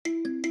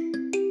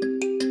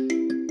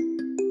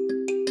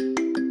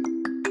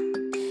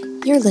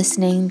You're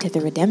listening to the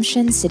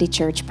Redemption City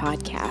Church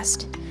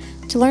podcast.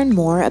 To learn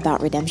more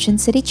about Redemption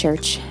City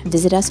Church,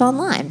 visit us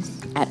online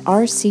at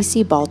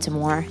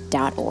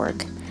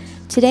rccbaltimore.org.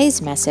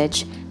 Today's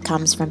message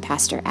comes from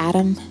Pastor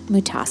Adam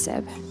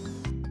Muhtaseb.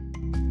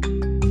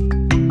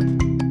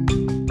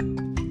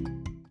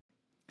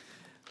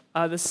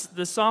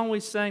 The song we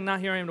sang, Not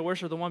Here I Am to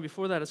Worship, the one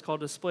before that is called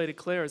Display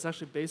Declare. It's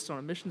actually based on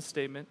a mission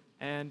statement,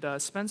 and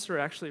Spencer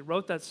actually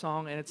wrote that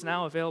song, and it's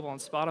now available on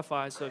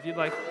Spotify, so if you'd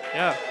like,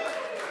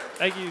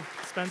 thank you,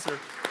 Spencer.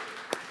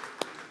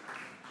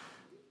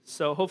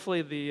 So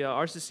hopefully the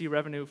RCC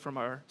revenue from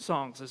our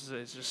songs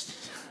is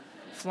just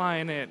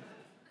flying in.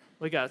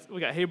 We got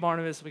Hey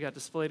Barnabas, we got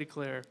Display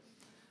Declare.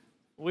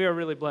 We are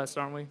really blessed,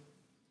 aren't we?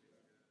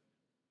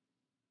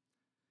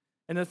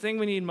 And the thing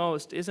we need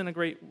most isn't a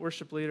great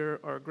worship leader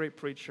or a great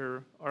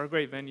preacher or a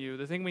great venue.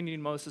 The thing we need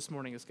most this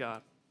morning is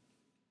God.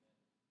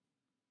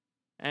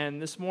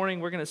 And this morning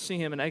we're going to see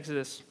Him in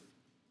Exodus.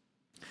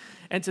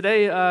 And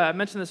today, I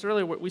mentioned this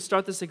earlier, we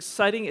start this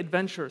exciting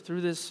adventure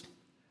through this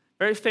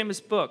very famous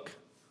book.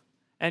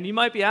 And you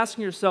might be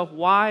asking yourself,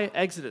 why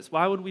Exodus?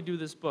 Why would we do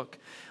this book?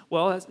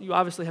 Well, you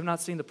obviously have not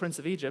seen The Prince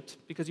of Egypt,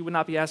 because you would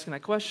not be asking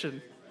that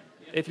question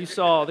if you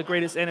saw the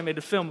greatest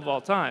animated film of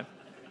all time.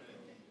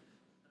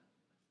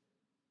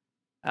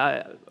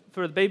 For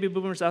the baby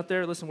boomers out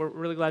there, listen, we're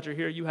really glad you're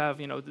here. You have,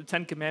 the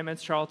 10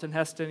 Commandments, Charlton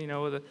Heston,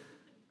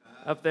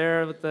 up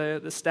there with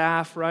the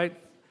staff, right? I'm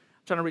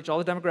trying to reach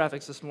all the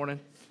demographics this morning.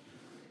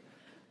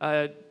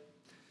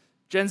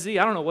 Gen Z,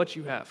 I don't know what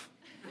you have.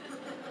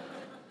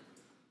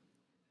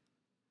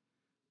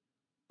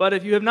 But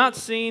if you have not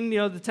seen,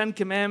 the 10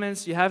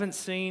 Commandments, you haven't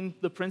seen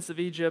The Prince of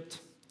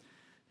Egypt,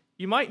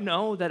 you might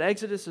know that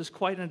Exodus is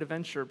quite an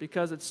adventure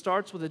because it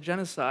starts with a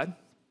genocide.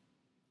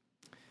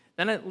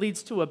 Then it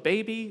leads to a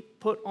baby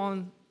put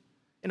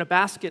in a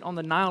basket on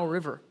the Nile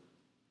River.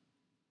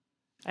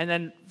 And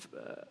then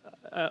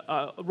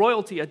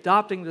royalty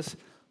adopting this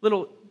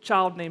little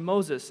child named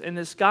Moses. And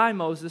this guy,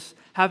 Moses,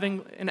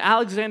 having an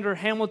Alexander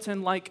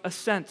Hamilton-like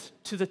ascent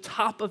to the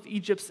top of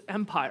Egypt's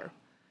empire.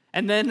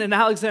 And then an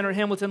Alexander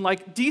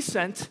Hamilton-like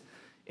descent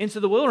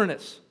into the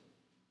wilderness,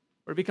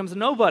 where he becomes a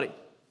nobody.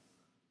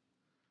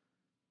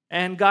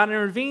 And God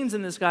intervenes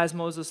in this guy's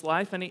Moses'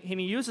 life, and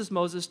he uses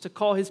Moses to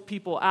call his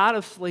people out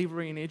of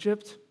slavery in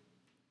Egypt.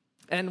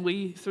 And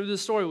through the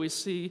story, we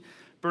see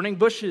burning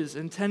bushes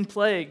and 10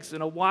 plagues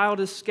and a wild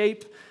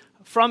escape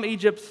from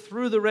Egypt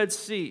through the Red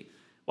Sea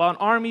while an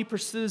army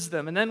pursues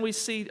them. And then we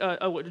see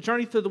a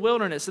journey through the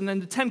wilderness, and then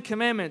the 10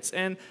 Commandments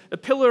and a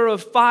pillar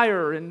of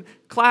fire and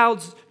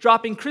clouds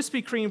dropping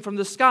Krispy Kreme from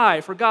the sky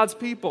for God's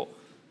people.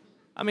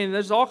 I mean,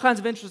 there's all kinds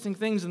of interesting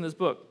things in this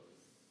book.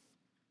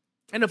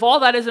 And if all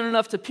that isn't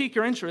enough to pique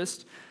your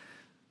interest,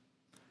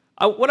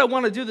 what I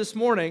want to do this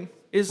morning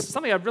is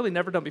something I've really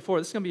never done before.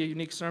 This is going to be a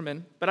unique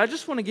sermon, but I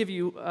just want to give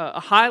you a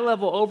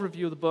high-level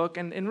overview of the book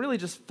and really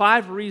just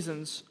 5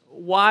 reasons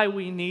why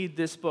we need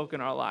this book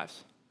in our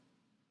lives.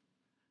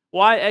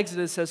 Why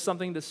Exodus has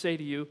something to say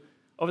to you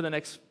over the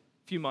next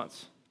few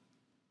months.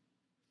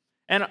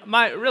 And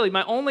my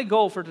only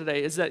goal for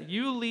today is that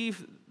you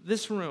leave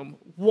this room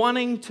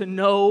wanting to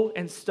know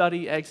and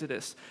study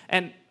Exodus.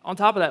 And on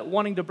top of that,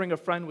 wanting to bring a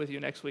friend with you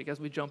next week as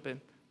we jump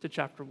in to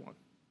chapter 1.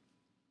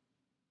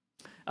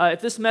 If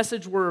this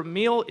message were a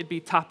meal, it'd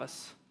be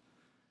tapas.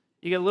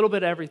 You get a little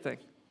bit of everything.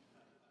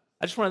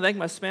 I just want to thank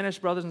my Spanish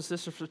brothers and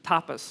sisters for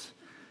tapas.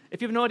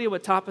 If you have no idea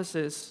what tapas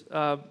is,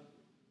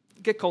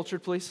 get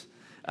cultured, please.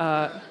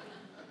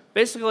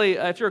 Basically,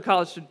 if you're a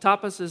college student,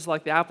 tapas is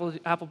like the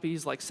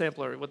Applebee's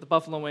sampler with the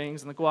buffalo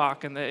wings and the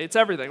guac, and it's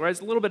everything, right? It's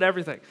a little bit of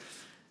everything.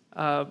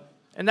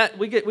 And that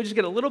we just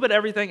get a little bit of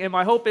everything, and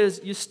my hope is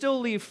you still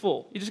leave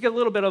full. You just get a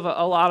little bit of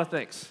a lot of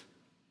things.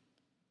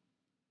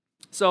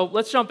 So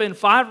let's jump in.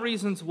 5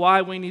 reasons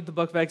why we need the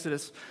book of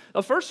Exodus.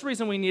 The first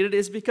reason we need it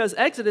is because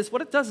Exodus,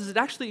 what it does is it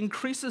actually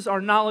increases our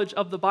knowledge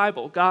of the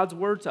Bible, God's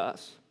word to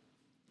us.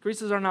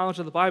 Increases our knowledge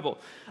of the Bible.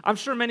 I'm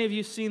sure many of you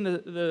have seen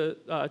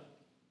the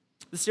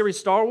series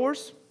Star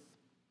Wars.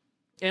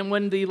 And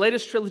when the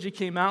latest trilogy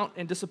came out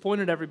and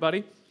disappointed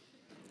everybody,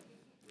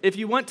 if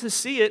you went to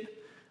see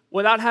it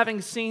without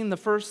having seen the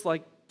first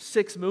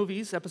 6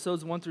 movies,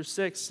 episodes 1 through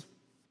 6,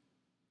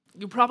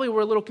 you probably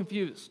were a little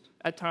confused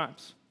at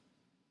times.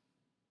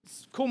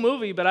 It's a cool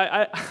movie, but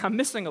I'm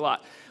missing a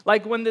lot.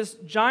 Like when this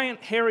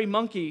giant hairy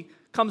monkey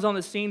comes on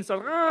the scene, it's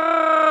like,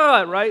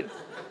 right?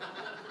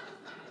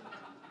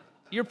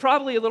 You're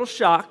probably a little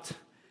shocked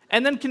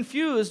and then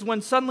confused when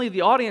suddenly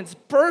the audience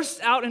bursts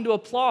out into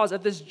applause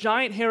at this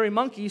giant hairy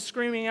monkey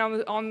screaming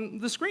on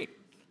the screen.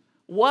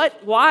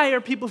 What? Why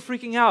are people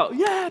freaking out?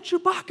 Yeah,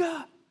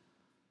 Chewbacca!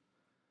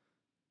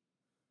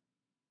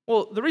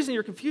 Well, the reason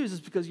you're confused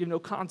is because you have no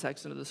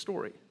context into the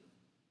story.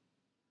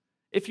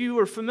 If you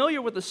were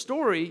familiar with the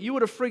story, you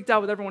would have freaked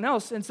out with everyone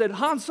else and said,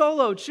 Han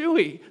Solo,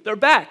 Chewie, they're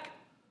back.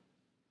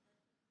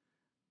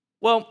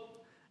 Well,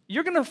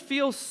 you're going to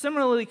feel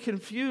similarly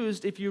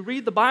confused if you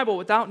read the Bible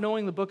without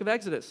knowing the book of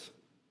Exodus,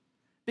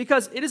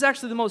 because it is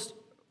actually the most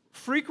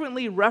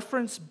frequently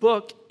referenced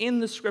book in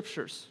the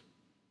Scriptures.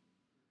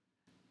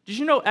 Did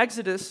you know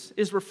Exodus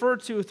is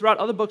referred to throughout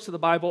other books of the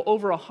Bible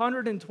over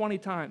 120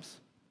 times?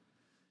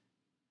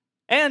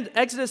 And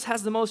Exodus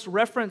has the most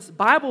referenced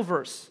Bible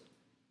verse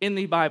in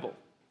the Bible.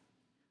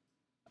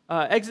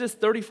 Exodus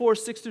 34,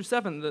 6 through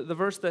 7, the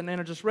verse that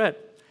Nana just read.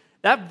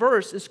 That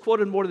verse is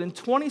quoted more than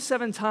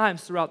 27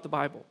 times throughout the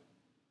Bible.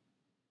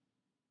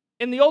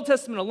 In the Old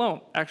Testament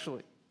alone,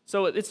 actually.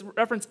 So it's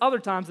referenced other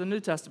times in the New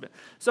Testament.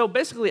 So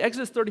basically,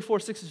 Exodus 34,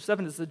 6 through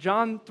 7 is the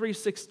John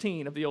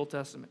 3:16 of the Old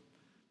Testament.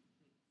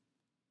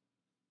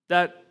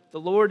 That the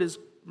Lord is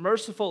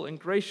merciful and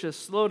gracious,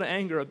 slow to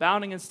anger,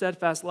 abounding in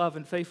steadfast love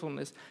and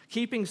faithfulness,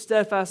 keeping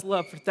steadfast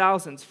love for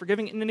thousands,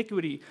 forgiving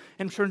iniquity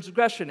and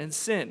transgression and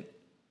sin,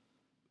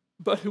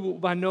 but who will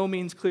by no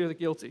means clear the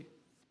guilty.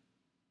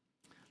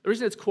 The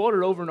reason it's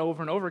quoted over and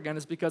over and over again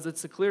is because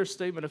it's a clear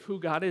statement of who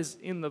God is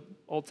in the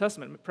Old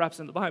Testament, perhaps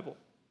in the Bible.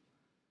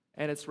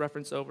 And it's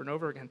referenced over and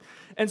over again.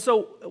 And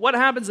so what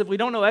happens if we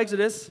don't know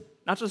Exodus,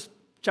 not just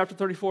chapter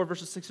 34,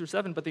 verses 6 through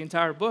 7, but the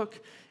entire book,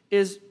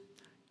 is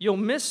you'll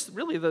miss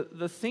really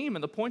the theme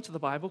and the points of the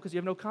Bible because you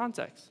have no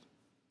context.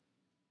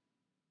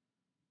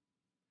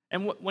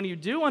 And when you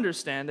do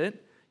understand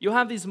it, you'll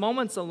have these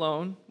moments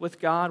alone with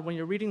God when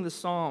you're reading the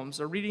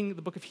Psalms or reading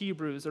the book of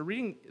Hebrews or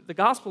reading the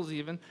Gospels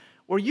even,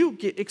 where you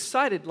get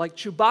excited like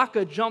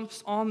Chewbacca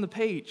jumps on the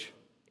page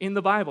in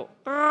the Bible.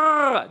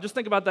 Just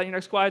think about that in your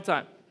next quiet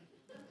time.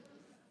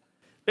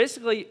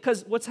 Basically,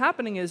 because what's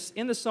happening is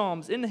in the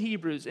Psalms, in the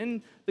Hebrews,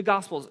 in the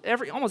Gospels,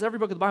 almost every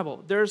book of the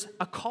Bible, there's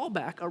a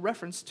callback, a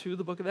reference to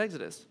the book of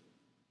Exodus.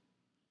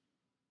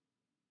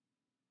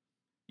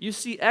 You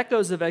see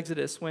echoes of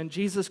Exodus when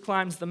Jesus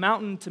climbs the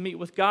mountain to meet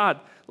with God,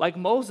 like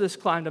Moses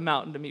climbed a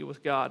mountain to meet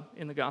with God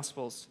in the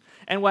Gospels.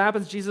 And what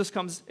happens, Jesus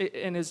comes,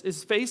 and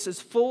his face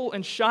is full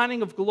and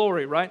shining of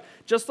glory, right?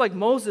 Just like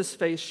Moses'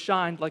 face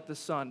shined like the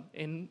sun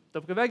in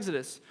the book of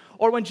Exodus.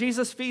 Or when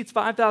Jesus feeds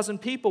 5,000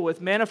 people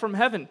with manna from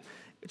heaven,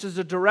 which is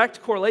a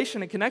direct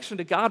correlation and connection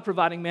to God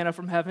providing manna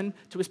from heaven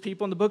to his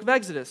people in the book of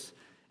Exodus.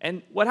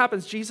 And what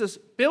happens? Jesus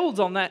builds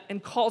on that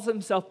and calls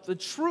himself the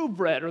true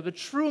bread or the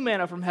true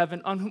manna from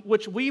heaven on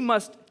which we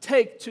must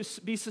take to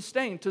be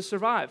sustained, to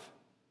survive.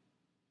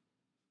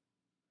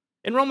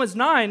 In Romans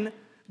 9,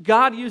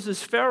 God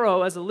uses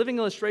Pharaoh as a living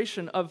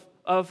illustration of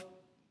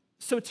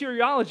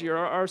soteriology, or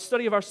our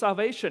study of our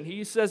salvation.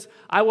 He says,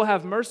 I will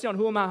have mercy on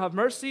whom I have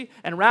mercy,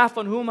 and wrath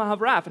on whom I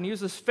have wrath. And he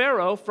uses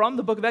Pharaoh from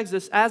the book of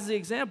Exodus as the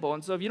example.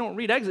 And so if you don't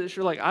read Exodus,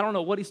 you're like, I don't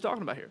know what he's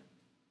talking about here.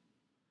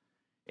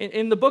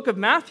 In the book of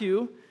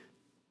Matthew,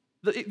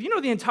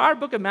 the entire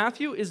book of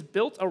Matthew is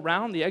built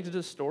around the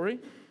Exodus story,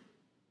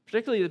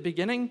 particularly the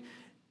beginning,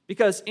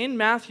 because in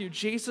Matthew,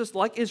 Jesus,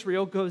 like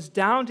Israel, goes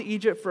down to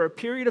Egypt for a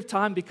period of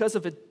time because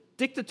of a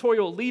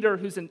dictatorial leader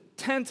whose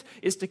intent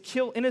is to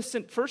kill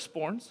innocent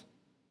firstborns,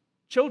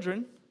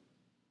 children.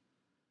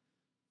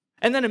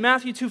 And then in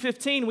Matthew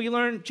 2:15, we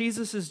learn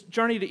Jesus'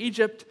 journey to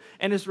Egypt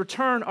and his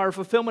return are a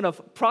fulfillment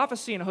of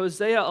prophecy in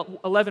Hosea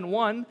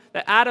 11:1,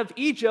 that out of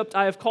Egypt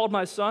I have called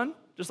my son,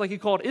 just like he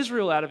called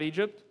Israel out of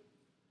Egypt.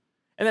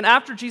 And then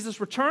after Jesus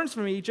returns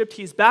from Egypt,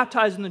 he's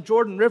baptized in the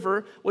Jordan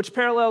River, which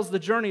parallels the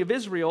journey of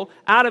Israel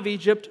out of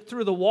Egypt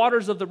through the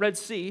waters of the Red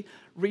Sea,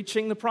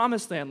 reaching the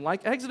Promised Land,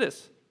 like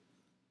Exodus.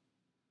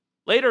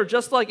 Later,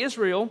 just like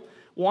Israel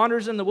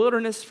wanders in the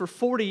wilderness for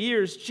 40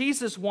 years,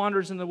 Jesus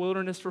wanders in the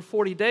wilderness for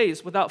 40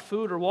 days without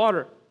food or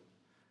water.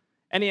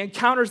 And he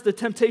encounters the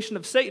temptation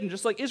of Satan,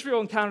 just like Israel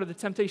encountered the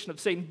temptation of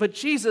Satan. But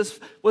Jesus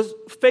was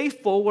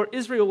faithful where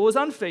Israel was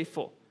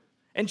unfaithful.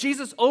 And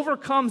Jesus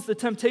overcomes the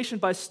temptation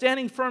by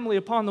standing firmly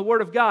upon the Word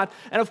of God.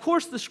 And of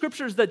course, the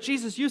scriptures that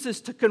Jesus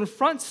uses to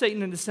confront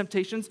Satan and his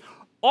temptations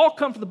all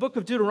come from the book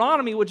of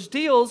Deuteronomy, which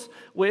deals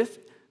with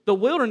the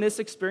wilderness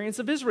experience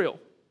of Israel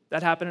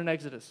that happened in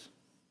Exodus.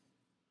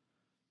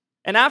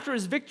 And after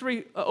his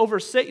victory over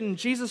Satan,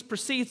 Jesus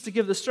proceeds to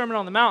give the Sermon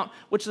on the Mount,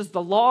 which is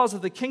the laws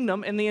of the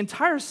kingdom. And the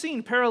entire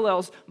scene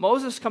parallels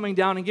Moses coming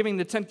down and giving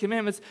the 10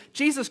 Commandments.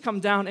 Jesus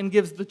comes down and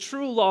gives the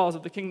true laws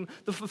of the kingdom,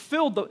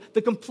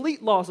 the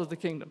complete laws of the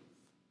kingdom.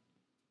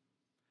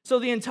 So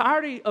the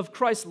entirety of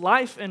Christ's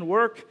life and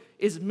work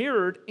is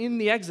mirrored in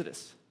the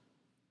Exodus.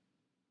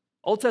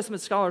 Old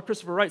Testament scholar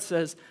Christopher Wright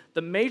says,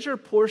 the major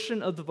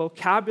portion of the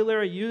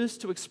vocabulary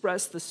used to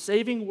express the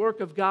saving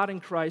work of God in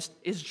Christ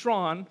is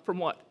drawn from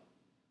what?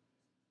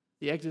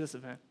 The Exodus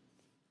event.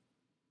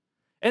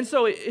 And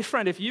so,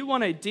 friend, if you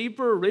want a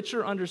deeper,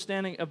 richer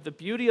understanding of the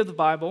beauty of the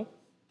Bible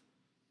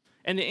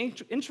and the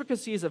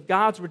intricacies of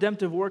God's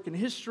redemptive work in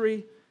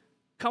history,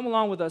 come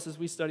along with us as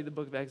we study the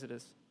book of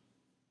Exodus.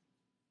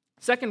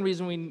 Second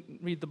reason we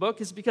read the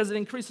book is because it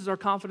increases our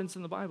confidence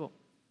in the Bible.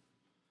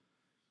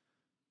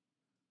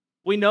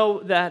 We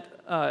know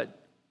that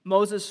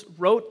Moses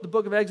wrote the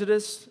book of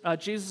Exodus.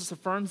 Jesus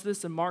affirms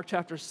this in Mark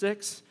chapter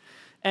 6.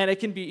 And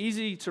it can be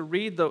easy to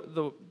read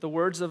the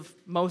words of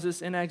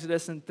Moses in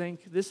Exodus and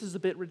think, this is a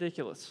bit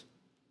ridiculous.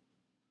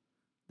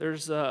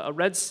 There's a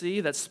Red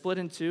Sea that's split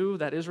in two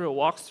that Israel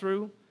walks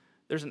through.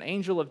 There's an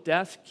angel of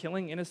death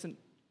killing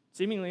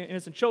seemingly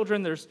innocent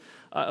children. There's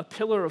a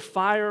pillar of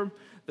fire.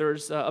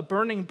 There's a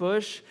burning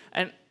bush.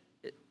 And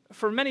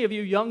for many of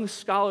you young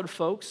scholar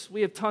folks,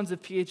 we have tons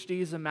of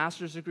PhDs and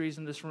master's degrees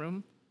in this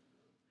room.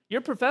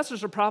 Your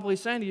professors are probably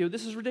saying to you,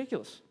 this is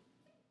ridiculous.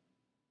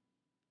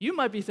 You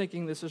might be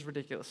thinking this is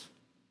ridiculous.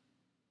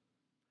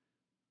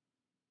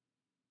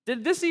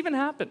 Did this even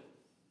happen?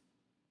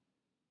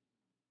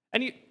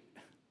 And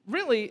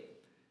really,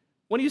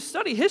 when you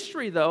study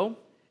history, though,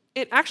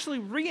 it actually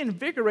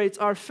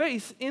reinvigorates our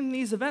faith in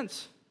these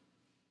events.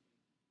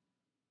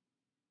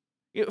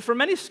 For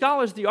many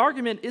scholars, the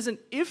argument isn't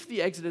if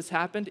the Exodus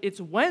happened, it's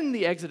when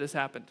the Exodus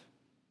happened.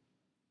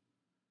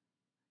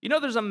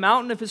 There's a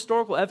mountain of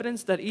historical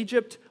evidence that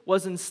Egypt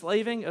was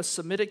enslaving a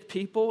Semitic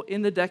people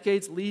in the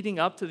decades leading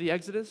up to the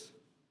Exodus.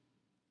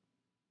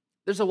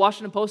 There's a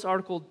Washington Post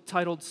article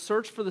titled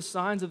 "Search for the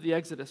Signs of the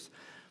Exodus"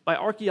 by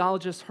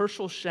archaeologist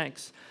Herschel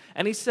Shanks.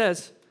 And he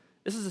says,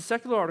 this is a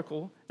secular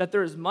article, that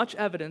there is much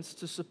evidence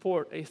to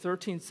support a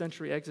 13th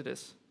century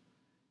Exodus.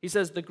 He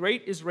says, the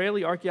great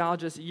Israeli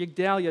archaeologist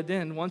Yigdal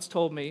Yadin once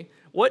told me,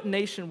 what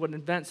nation would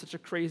invent such a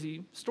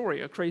crazy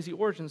story, a crazy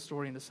origin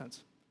story in a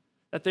sense?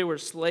 That they were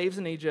slaves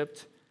in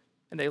Egypt,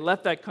 and they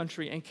left that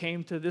country and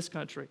came to this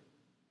country,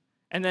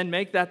 and then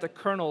make that the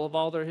kernel of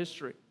all their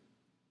history.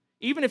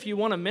 Even if you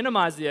want to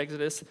minimize the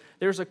Exodus,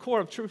 there's a core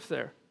of truth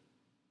there.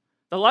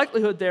 The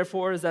likelihood,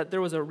 therefore, is that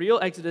there was a real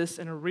Exodus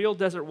and a real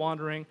desert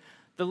wandering.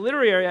 The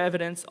literary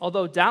evidence,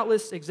 although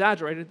doubtless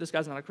exaggerated, this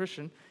guy's not a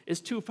Christian,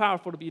 is too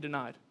powerful to be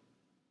denied.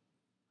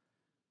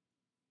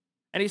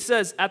 And he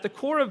says, at the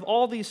core of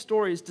all these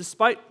stories,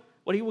 despite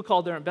what he would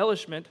call their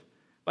embellishment,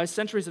 by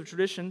centuries of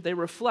tradition, they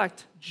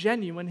reflect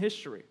genuine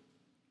history.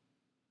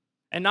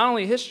 And not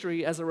only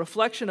history, as a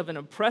reflection of an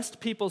oppressed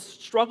people's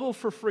struggle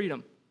for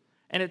freedom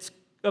and its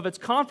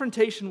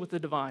confrontation with the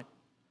divine.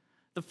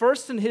 The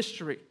first in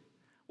history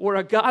where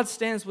a God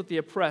stands with the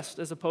oppressed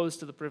as opposed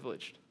to the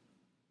privileged.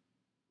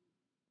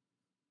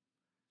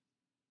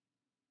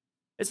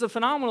 It's a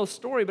phenomenal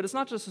story, but it's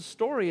not just a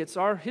story, it's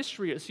our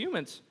history as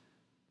humans.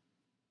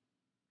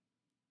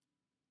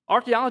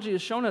 Archaeology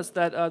has shown us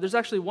that there's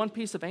actually one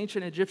piece of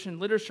ancient Egyptian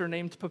literature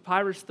named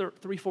Papyrus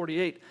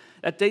 348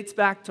 that dates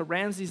back to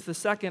Ramses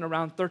II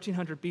around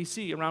 1300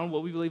 BC, around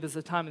what we believe is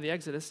the time of the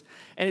Exodus.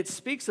 And it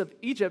speaks of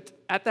Egypt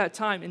at that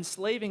time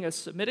enslaving a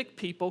Semitic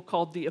people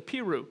called the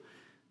Apiru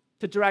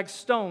to drag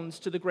stones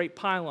to the Great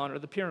Pylon or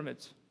the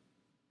pyramids.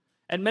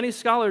 And many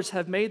scholars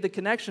have made the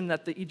connection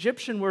that the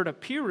Egyptian word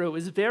Apiru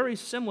is very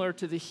similar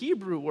to the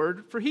Hebrew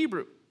word for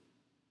Hebrew.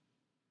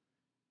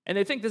 And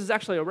they think this is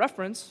actually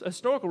a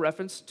historical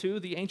reference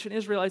to the ancient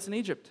Israelites in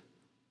Egypt.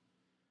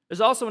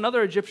 There's also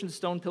another Egyptian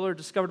stone pillar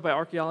discovered by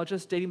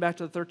archaeologists dating back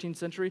to the 13th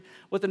century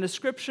with an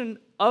inscription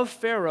of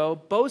Pharaoh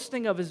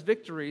boasting of his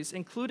victories,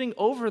 including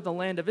over the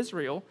land of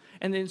Israel.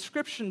 And the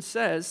inscription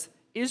says,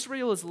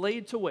 Israel is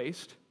laid to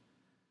waste,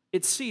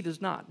 its seed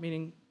is not,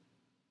 meaning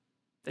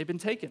they've been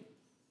taken.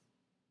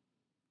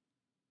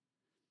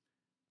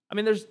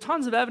 There's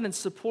tons of evidence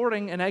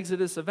supporting an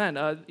Exodus event.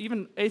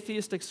 Even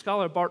atheistic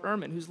scholar Bart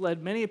Ehrman, who's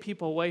led many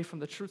people away from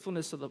the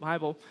truthfulness of the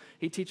Bible,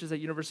 he teaches at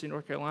University of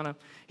North Carolina.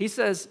 He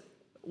says,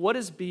 what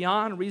is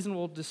beyond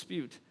reasonable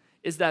dispute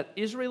is that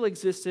Israel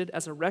existed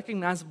as a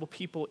recognizable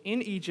people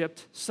in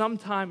Egypt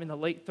sometime in the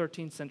late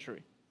 13th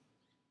century.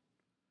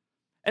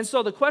 And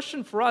so the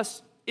question for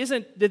us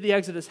isn't, did the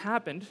Exodus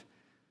happen?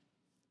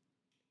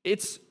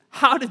 It's,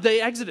 how did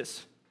they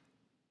Exodus?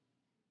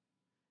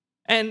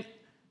 And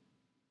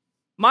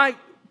my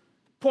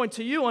point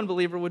to you,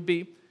 unbeliever, would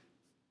be,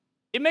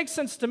 it makes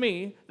sense to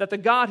me that the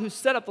God who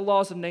set up the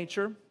laws of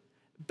nature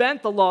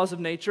bent the laws of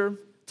nature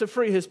to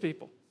free his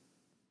people.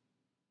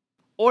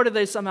 Or did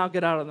they somehow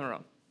get out on their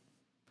own?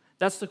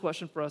 That's the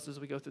question for us as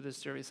we go through this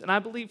series. And I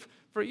believe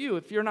for you,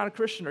 if you're not a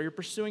Christian or you're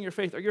pursuing your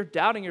faith or you're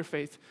doubting your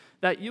faith,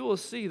 that you will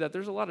see that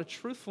there's a lot of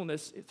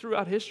truthfulness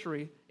throughout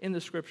history in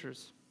the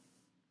scriptures.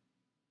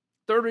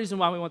 Third reason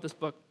why we want this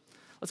book.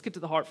 Let's get to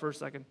the heart for a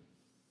second.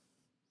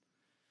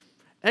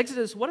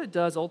 Exodus, what it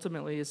does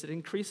ultimately is it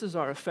increases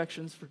our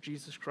affections for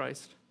Jesus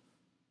Christ.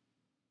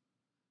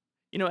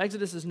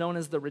 Exodus is known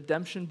as the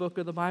redemption book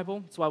of the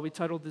Bible. That's why we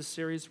titled this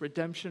series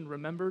Redemption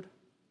Remembered.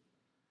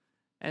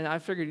 And I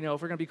figured, if we're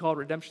going to be called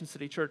Redemption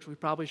City Church, we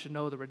probably should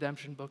know the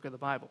redemption book of the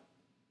Bible.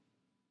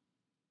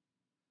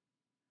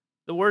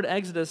 The word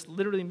Exodus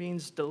literally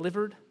means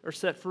delivered or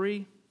set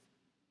free,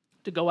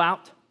 to go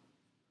out.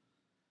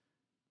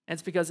 And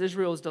it's because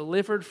Israel is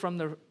delivered from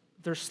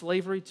their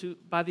slavery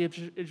by the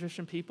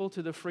Egyptian people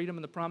to the freedom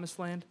in the promised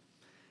land.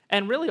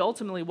 And really,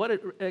 ultimately, what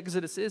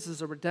Exodus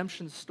is a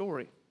redemption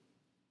story.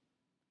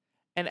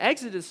 And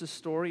Exodus'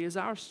 story is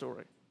our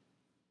story.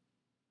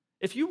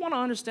 If you want to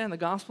understand the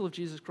gospel of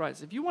Jesus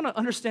Christ, if you want to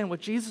understand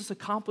what Jesus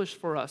accomplished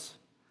for us,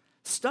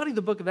 study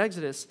the book of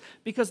Exodus,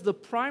 because the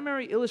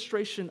primary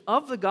illustration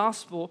of the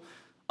gospel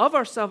of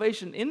our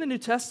salvation in the New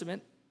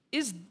Testament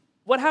is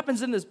what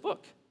happens in this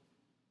book.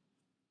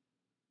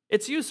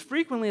 It's used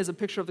frequently as a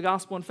picture of the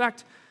gospel. In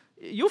fact,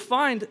 you'll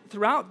find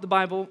throughout the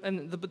Bible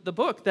and the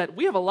book that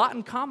we have a lot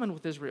in common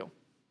with Israel.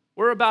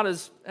 We're about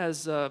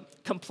as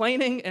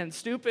complaining and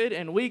stupid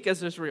and weak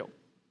as Israel.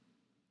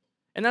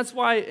 And that's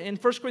why in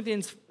 1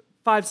 Corinthians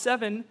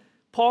 5:7,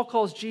 Paul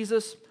calls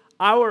Jesus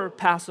our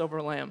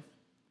Passover lamb.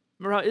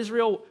 Remember how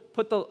Israel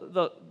put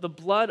the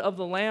blood of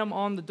the lamb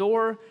on the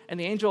door, and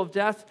the angel of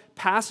death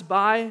passed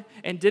by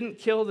and didn't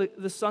kill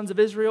the sons of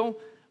Israel?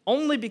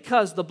 Only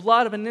because the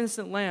blood of an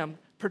innocent lamb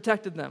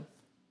protected them.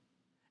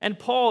 And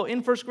Paul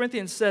in 1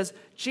 Corinthians says,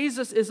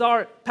 Jesus is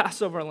our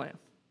Passover lamb.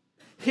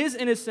 His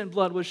innocent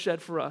blood was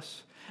shed for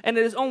us. And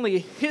it is only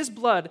his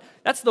blood,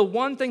 that's the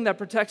one thing that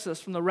protects us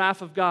from the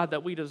wrath of God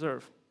that we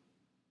deserve.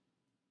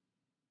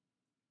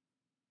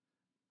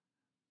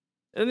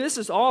 And this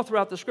is all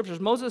throughout the scriptures.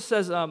 Moses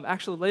says,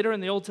 actually later in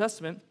the Old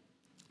Testament,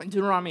 in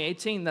Deuteronomy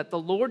 18, that the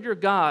Lord your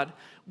God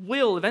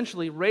will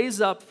eventually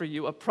raise up for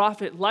you a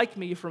prophet like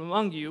me from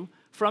among you,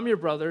 from your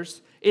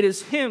brothers. It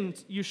is him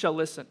you shall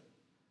listen.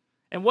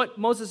 And what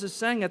Moses is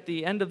saying at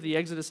the end of the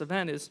Exodus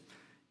event is,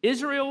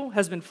 Israel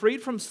has been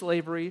freed from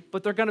slavery,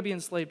 but they're going to be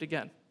enslaved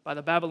again by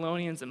the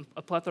Babylonians and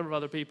a plethora of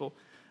other people.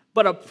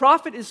 But a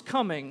prophet is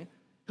coming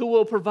who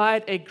will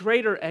provide a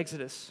greater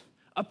exodus,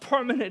 a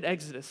permanent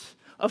exodus,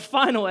 a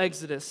final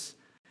exodus.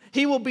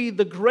 He will be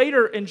the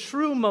greater and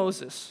true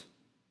Moses,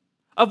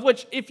 of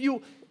which if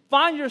you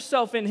find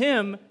yourself in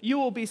him, you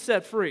will be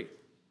set free.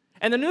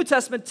 And the New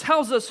Testament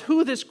tells us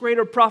who this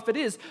greater prophet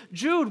is.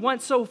 Jude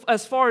went so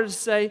as far as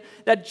to say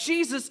that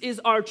Jesus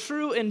is our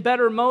true and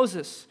better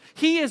Moses.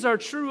 He is our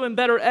true and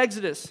better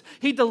Exodus.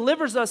 He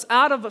delivers us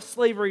out of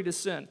slavery to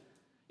sin.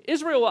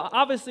 Israel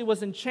obviously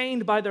was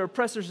enchained by their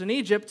oppressors in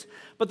Egypt,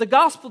 but the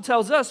gospel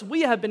tells us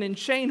we have been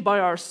enchained by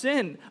our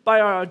sin,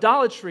 by our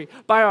idolatry,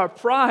 by our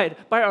pride,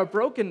 by our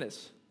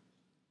brokenness.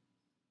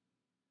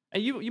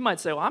 And you might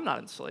say, well, I'm not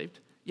enslaved.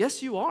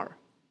 Yes, you are.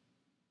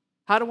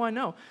 How do I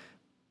know?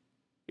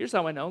 Here's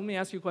how I know. Let me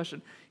ask you a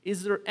question.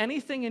 Is there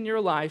anything in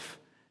your life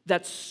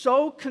that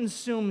so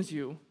consumes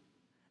you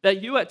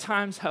that you at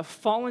times have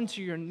fallen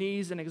to your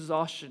knees in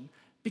exhaustion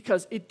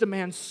because it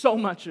demands so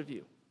much of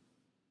you?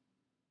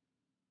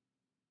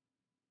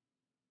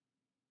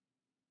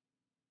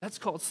 That's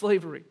called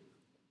slavery.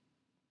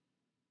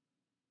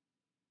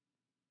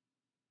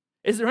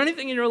 Is there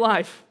anything in your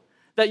life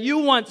that you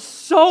want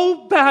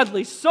so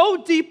badly, so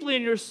deeply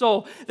in your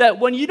soul, that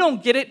when you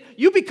don't get it,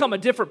 you become a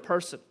different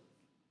person?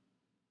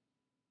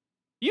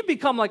 You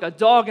become like a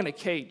dog in a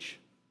cage.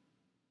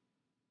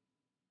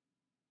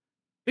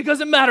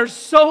 Because it matters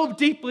so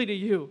deeply to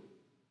you.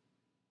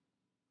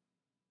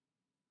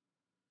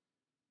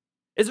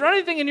 Is there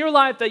anything in your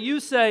life that you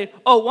say,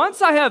 oh,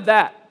 once I have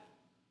that,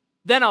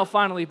 then I'll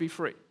finally be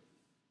free.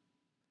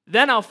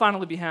 Then I'll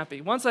finally be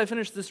happy. Once I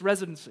finish this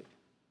residency.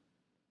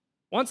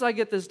 Once I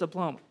get this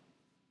diploma.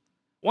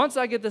 Once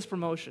I get this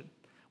promotion.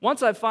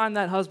 Once I find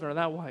that husband or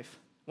that wife.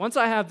 Once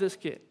I have this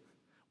kid.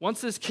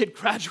 Once this kid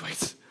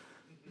graduates.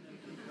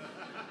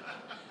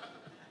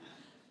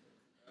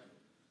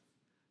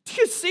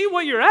 Do you see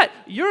where you're at?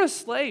 You're a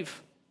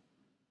slave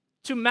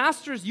to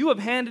masters you have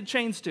handed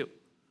chains to.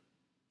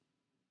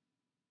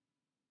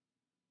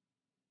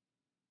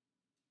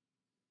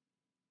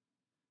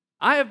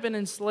 I have been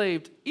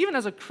enslaved, even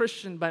as a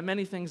Christian, by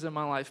many things in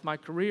my life. My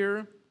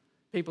career,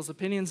 people's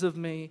opinions of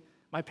me,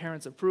 my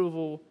parents'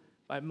 approval,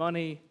 by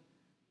money,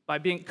 by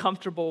being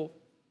comfortable,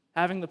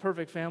 having the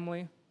perfect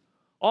family.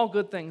 All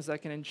good things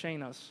that can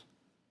enchain us,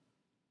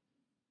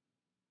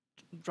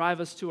 drive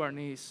us to our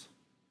knees,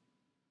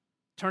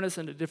 turn us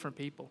into different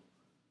people.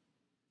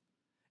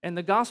 And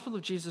the gospel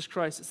of Jesus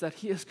Christ is that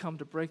he has come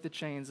to break the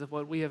chains of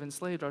what we have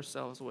enslaved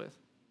ourselves with.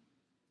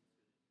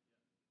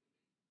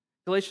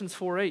 Galatians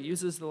 4:8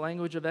 uses the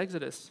language of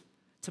Exodus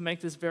to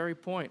make this very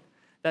point,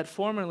 that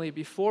formerly,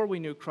 before we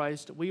knew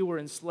Christ, we were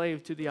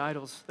enslaved to the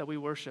idols that we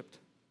worshiped.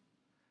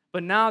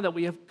 But now that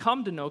we have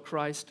come to know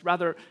Christ,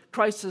 rather,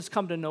 Christ has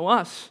come to know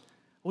us,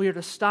 we are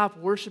to stop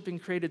worshiping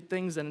created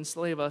things that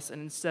enslave us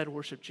and instead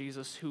worship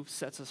Jesus, who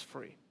sets us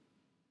free.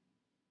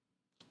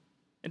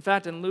 In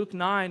fact, in Luke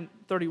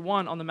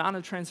 9:31, on the Mount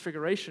of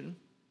Transfiguration,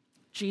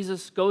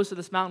 Jesus goes to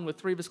this mountain with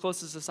three of his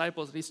closest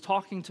disciples, and he's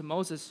talking to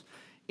Moses.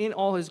 In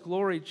all his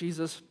glory,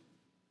 Jesus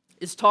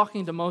is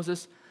talking to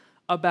Moses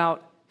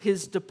about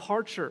his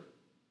departure,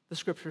 the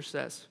scripture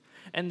says.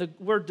 And the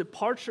word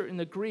departure in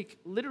the Greek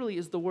literally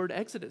is the word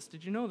exodus.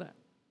 Did you know that?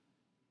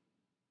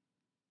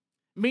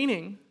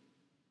 Meaning,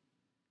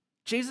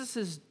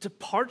 Jesus'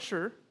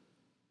 departure,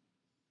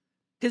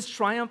 his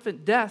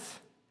triumphant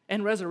death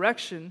and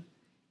resurrection,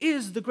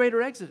 is the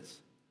greater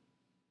exodus.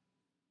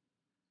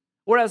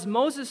 Whereas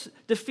Moses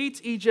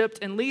defeats Egypt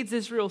and leads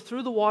Israel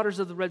through the waters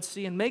of the Red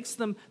Sea and makes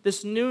them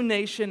this new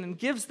nation and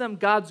gives them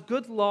God's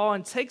good law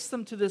and takes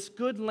them to this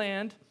good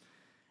land,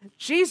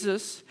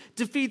 Jesus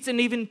defeats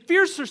an even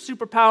fiercer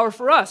superpower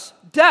for us,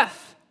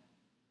 death.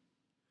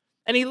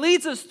 And he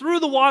leads us through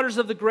the waters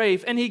of the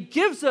grave, and he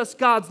gives us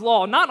God's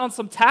law, not on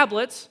some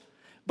tablets,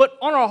 but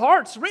on our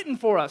hearts, written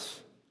for us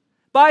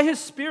by his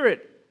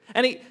Spirit.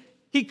 And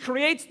he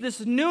creates this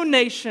new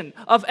nation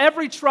of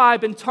every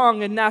tribe and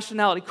tongue and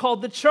nationality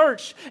called the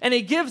church. And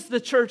he gives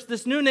the church,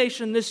 this new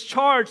nation, this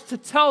charge to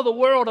tell the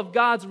world of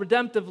God's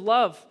redemptive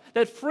love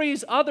that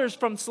frees others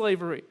from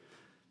slavery.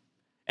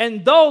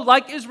 And though,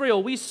 like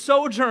Israel, we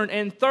sojourn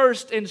and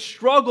thirst and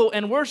struggle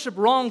and worship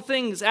wrong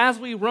things as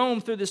we roam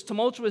through this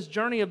tumultuous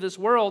journey of this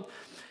world,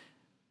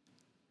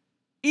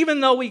 even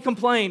though we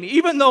complain,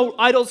 even though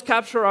idols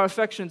capture our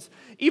affections,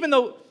 even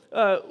though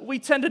we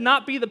tend to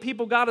not be the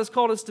people God has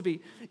called us to be,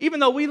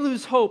 even though we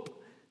lose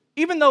hope,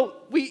 even though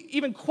we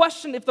even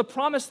question if the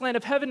promised land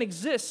of heaven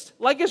exists,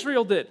 like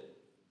Israel did,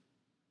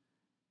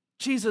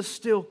 Jesus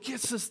still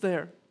gets us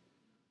there.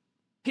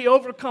 He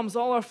overcomes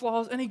all our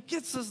flaws, and he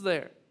gets us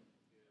there.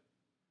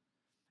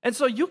 And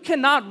so you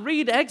cannot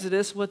read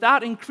Exodus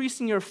without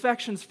increasing your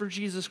affections for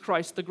Jesus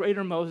Christ, the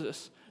greater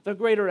Moses, the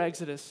greater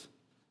Exodus,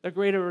 the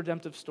greater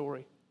redemptive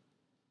story.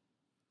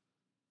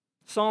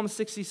 Psalm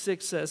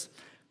 66 says,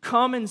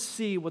 "Come and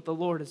see what the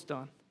Lord has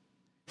done.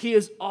 He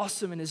is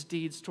awesome in his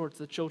deeds towards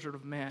the children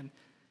of man.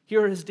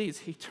 Here are his deeds.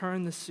 He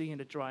turned the sea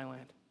into dry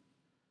land.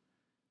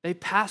 They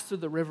passed through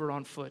the river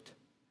on foot.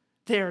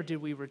 There did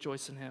we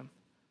rejoice in him."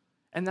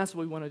 And that's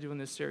what we want to do in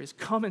this series.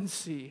 Come and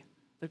see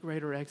the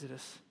greater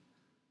Exodus,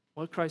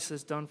 what Christ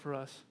has done for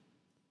us.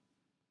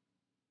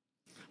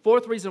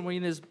 Fourth reason we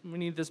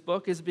need this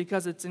book is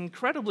because it's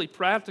incredibly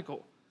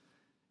practical,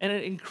 and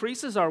it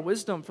increases our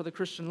wisdom for the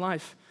Christian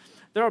life.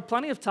 There are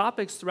plenty of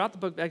topics throughout the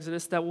book of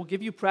Exodus that will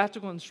give you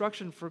practical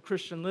instruction for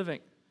Christian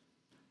living.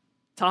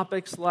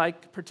 Topics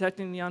like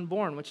protecting the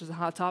unborn, which is a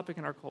hot topic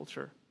in our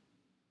culture.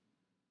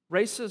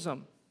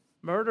 Racism,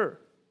 murder,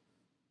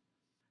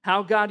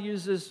 how God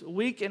uses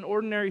weak and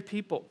ordinary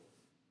people.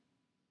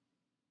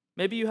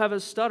 Maybe you have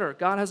a stutter.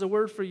 God has a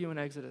word for you in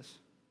Exodus.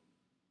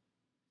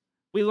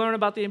 We learn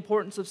about the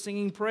importance of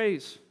singing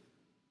praise,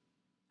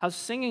 how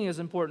singing is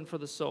important for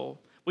the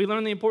soul. We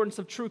learn the importance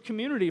of true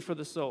community for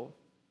the soul.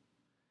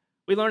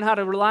 We learn how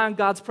to rely on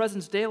God's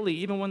presence daily,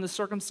 even when the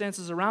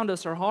circumstances around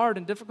us are hard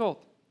and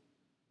difficult.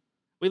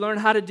 We learn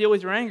how to deal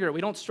with your anger.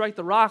 We don't strike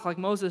the rock like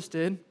Moses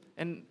did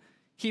and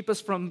keep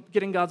us from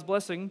getting God's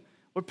blessing.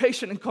 We're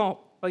patient and calm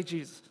like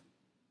Jesus.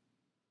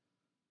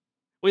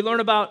 We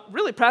learn about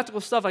really practical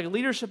stuff like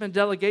leadership and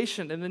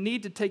delegation and the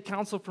need to take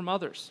counsel from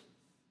others.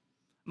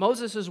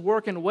 Moses is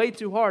working way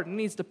too hard and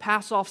needs to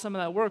pass off some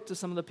of that work to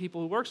some of the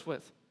people he works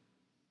with.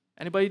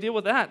 Anybody deal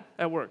with that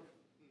at work?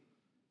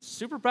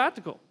 Super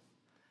practical.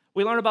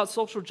 We learn about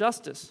social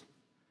justice.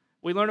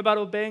 We learn about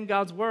obeying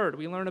God's word.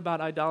 We learn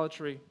about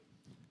idolatry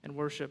and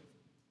worship.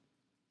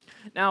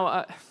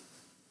 Now,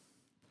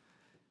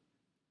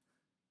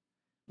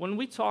 when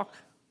we talk,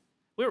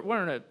 we're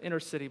in an inner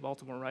city,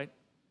 Baltimore, right?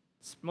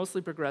 It's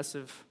mostly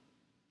progressive,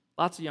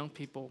 lots of young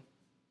people.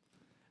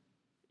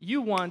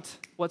 You want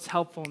what's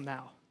helpful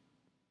now.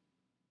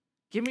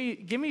 Give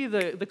me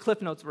the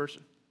Cliff Notes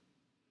version.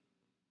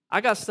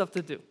 I got stuff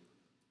to do.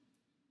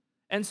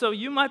 And so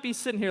you might be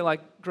sitting here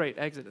like, great,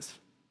 Exodus.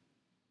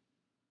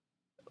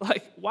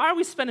 Like, why are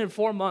we spending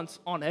 4 months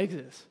on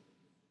Exodus?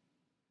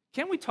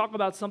 Can't we talk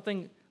about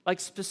something like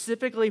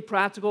specifically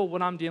practical,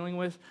 what I'm dealing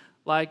with,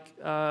 like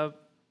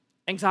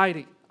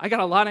anxiety? I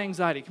got a lot of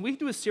anxiety. Can we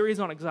do a series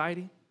on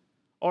anxiety?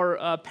 Or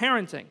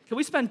parenting. Can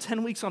we spend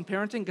 10 weeks on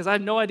parenting? Because I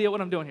have no idea what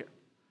I'm doing here.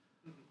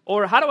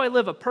 Or how do I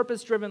live a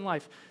purpose-driven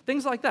life?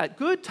 Things like that.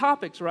 Good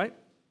topics, right?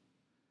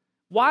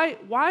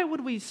 Why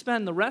would we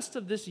spend the rest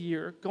of this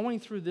year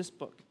going through this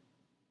book?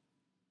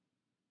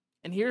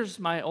 And here's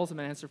my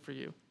ultimate answer for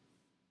you.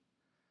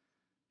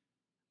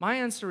 My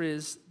answer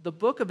is the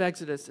book of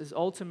Exodus is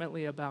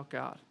ultimately about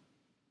God.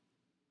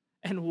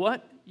 And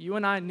what you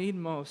and I need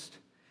most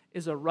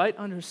is a right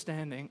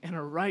understanding and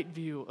a right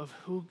view of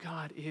who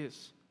God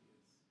is.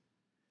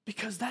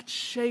 Because that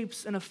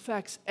shapes and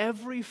affects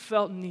every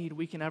felt need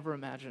we can ever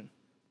imagine.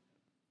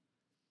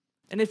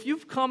 And if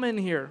you've come in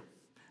here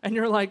and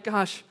you're like,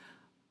 gosh,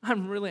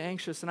 I'm really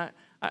anxious and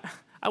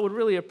I would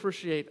really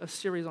appreciate a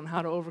series on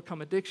how to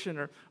overcome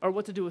addiction or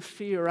what to do with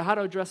fear or how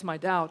to address my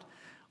doubt,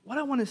 what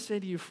I want to say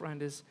to you,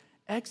 friend, is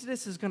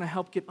Exodus is going to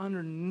help get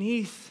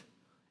underneath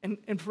and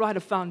provide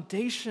a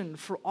foundation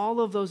for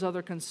all of those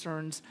other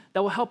concerns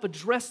that will help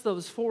address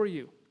those for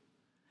you.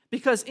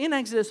 Because in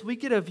Exodus, we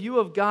get a view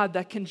of God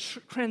that can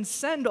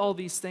transcend all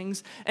these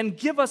things and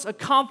give us a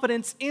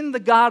confidence in the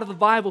God of the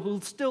Bible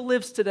who still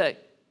lives today.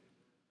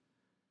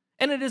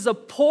 And it is a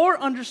poor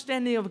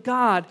understanding of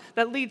God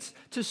that leads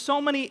to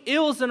so many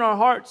ills in our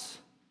hearts,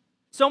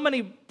 so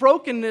many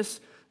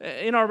brokenness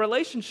in our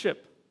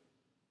relationship.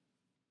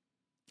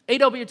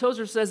 A.W.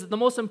 Tozer says that the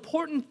most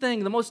important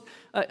thing, the most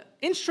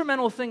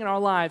instrumental thing in our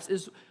lives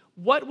is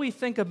what we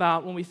think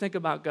about when we think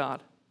about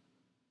God.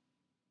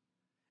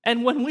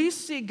 And when we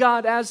see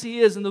God as he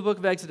is in the book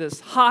of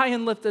Exodus, high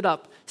and lifted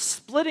up,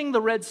 splitting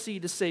the Red Sea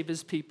to save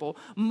his people,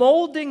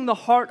 molding the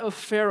heart of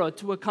Pharaoh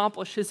to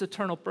accomplish his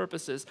eternal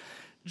purposes,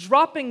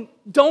 dropping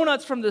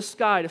donuts from the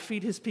sky to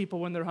feed his people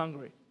when they're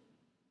hungry,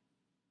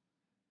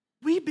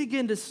 we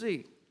begin to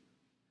see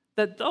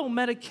that though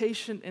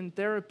medication and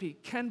therapy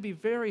can be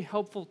very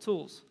helpful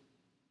tools,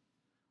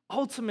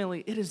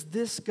 ultimately it is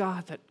this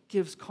God that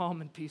gives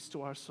calm and peace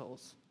to our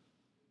souls.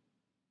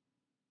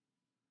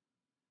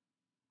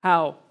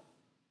 How?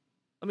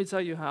 Let me tell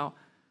you how.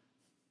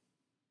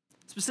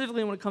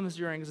 Specifically when it comes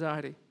to your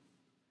anxiety.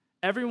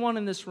 Everyone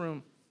in this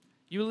room,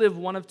 You live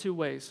one of two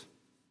ways.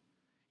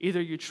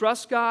 Either you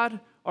trust God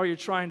or you're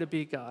trying to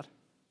be God.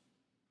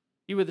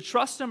 You either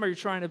trust him or you're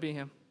trying to be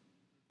him.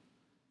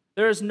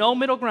 There is no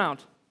middle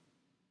ground.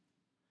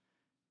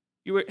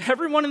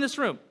 Everyone in this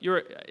room,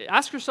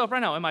 ask yourself right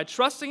now, am I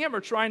trusting him or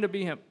trying to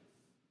be him?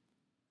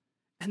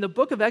 And the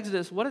book of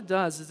Exodus, what it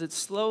does is it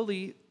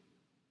slowly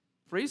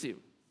frees you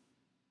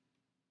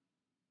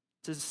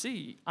to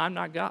see, I'm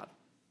not God.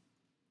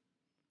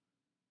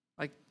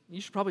 Like, you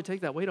should probably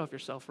take that weight off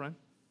yourself, friend.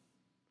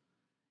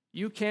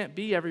 You can't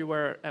be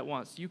everywhere at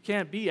once. You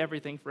can't be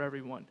everything for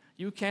everyone.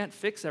 You can't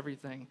fix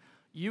everything.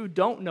 You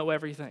don't know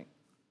everything.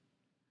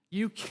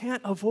 You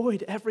can't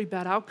avoid every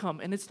bad outcome,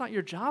 and it's not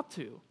your job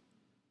to.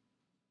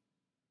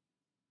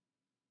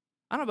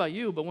 I don't know about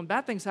you, but when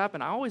bad things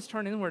happen, I always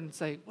turn inward and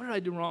say, what did I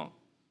do wrong?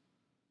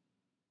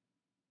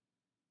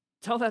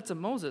 Tell that to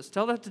Moses.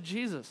 Tell that to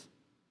Jesus.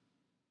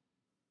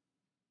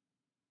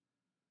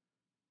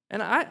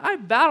 And I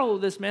battle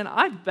this, man.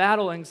 I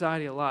battle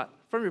anxiety a lot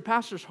from your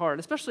pastor's heart,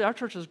 especially our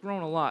church has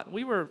grown a lot.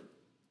 We were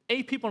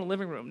 8 people in the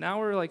living room. Now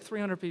we're like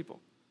 300 people.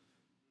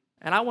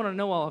 And I want to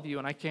know all of you,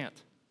 and I can't.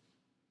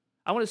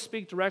 I want to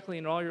speak directly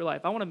into all your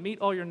life. I want to meet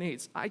all your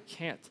needs. I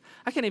can't.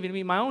 I can't even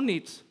meet my own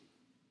needs.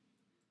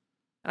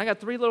 And I got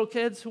 3 little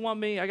kids who want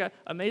me. I got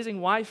an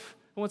amazing wife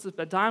who wants to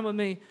spend time with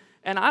me.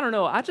 And I don't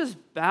know, I just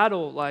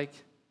battle like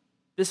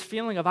this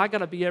feeling of I got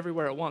to be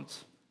everywhere at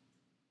once.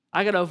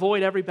 I got to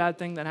avoid every bad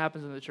thing that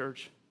happens in the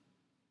church.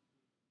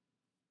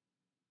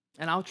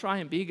 And I'll try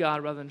and be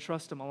God rather than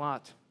trust him a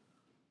lot.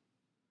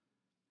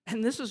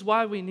 And this is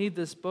why we need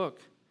this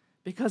book,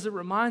 because it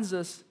reminds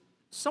us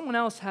someone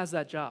else has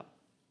that job.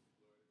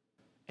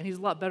 And he's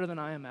a lot better than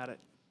I am at it.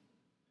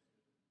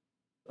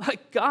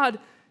 Like, God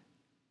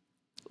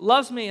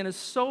loves me and is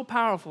so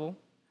powerful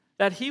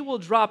that he will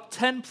drop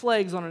 10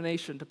 plagues on a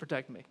nation to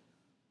protect me.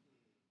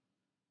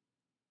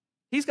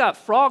 He's got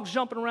frogs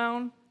jumping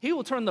around. He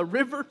will turn the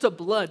river to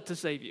blood to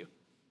save you.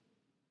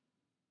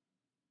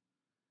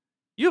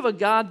 You have a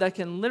God that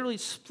can literally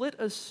split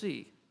a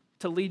sea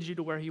to lead you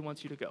to where he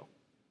wants you to go.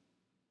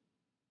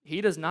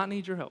 He does not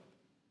need your help.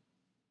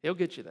 He'll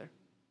get you there.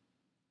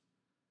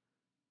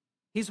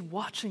 He's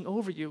watching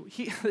over you.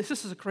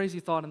 This is a crazy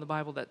thought in the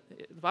Bible that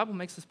the Bible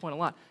makes this point a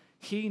lot.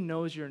 He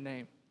knows your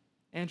name.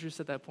 Andrew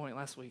said that point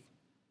last week.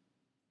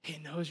 He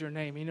knows your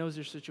name. He knows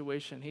your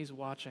situation. He's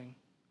watching.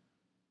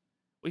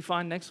 We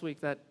find next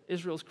week that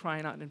Israel's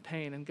crying out in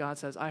pain, and God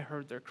says, I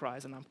heard their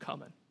cries, and I'm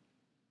coming.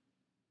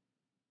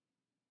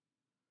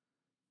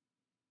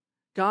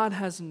 God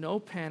has no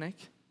panic.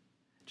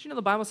 Did you know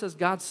the Bible says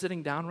God's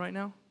sitting down right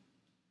now?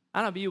 I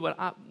don't know about you,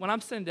 but when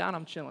I'm sitting down,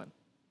 I'm chilling.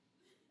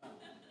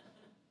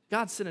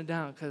 God's sitting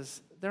down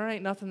because there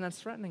ain't nothing that's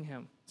threatening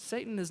him.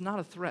 Satan is not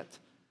a threat.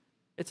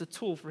 It's a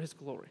tool for his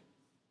glory.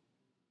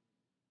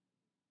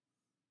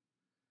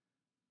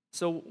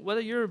 So whether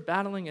you're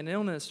battling an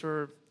illness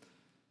or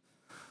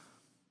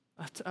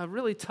a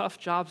really tough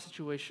job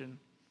situation,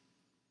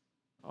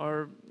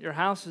 or your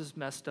house is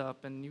messed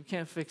up and you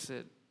can't fix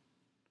it,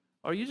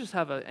 or you just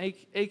have an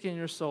ache in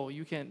your soul,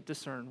 you can't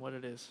discern what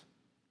it is.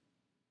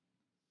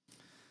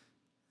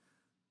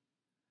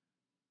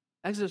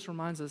 Exodus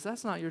reminds us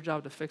that's not your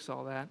job to fix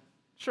all that.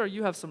 Sure,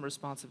 you have some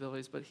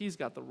responsibilities, but he's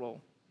got the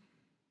role.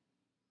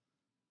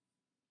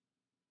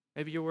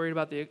 Maybe you're worried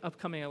about the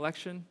upcoming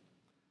election.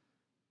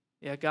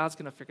 Yeah, God's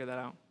going to figure that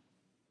out.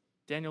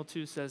 Daniel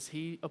 2 says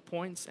he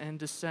appoints and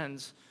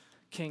descends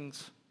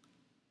kings.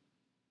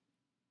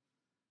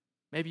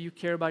 Maybe you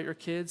care about your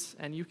kids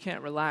and you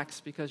can't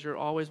relax because you're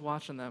always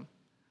watching them.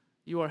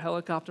 You are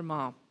helicopter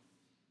mom.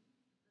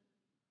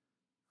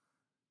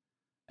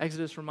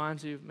 Exodus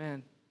reminds you,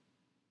 man,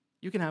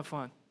 you can have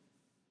fun.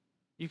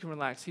 You can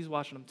relax. He's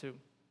watching them too.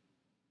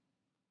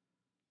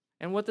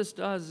 And what this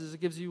does is it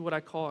gives you what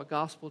I call a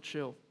gospel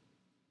chill.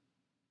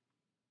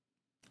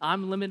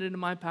 I'm limited in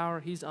my power.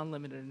 He's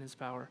unlimited in his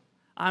power.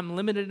 I'm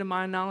limited in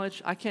my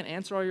knowledge. I can't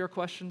answer all your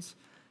questions.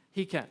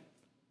 He can.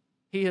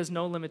 He has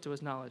no limit to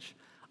his knowledge.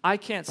 I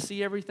can't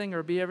see everything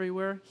or be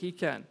everywhere. He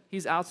can.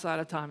 He's outside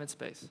of time and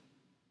space.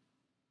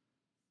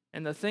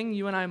 And the thing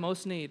you and I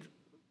most need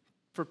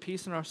for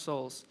peace in our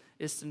souls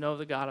is to know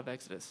the God of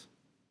Exodus.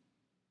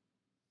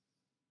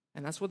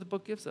 And that's what the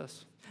book gives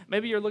us.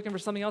 Maybe you're looking for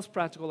something else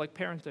practical like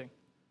parenting.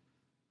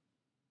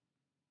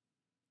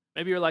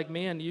 Maybe you're like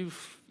me and you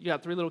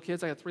got 3 little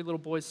kids. I got 3 little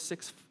boys,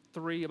 6,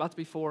 3, about to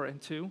be 4 and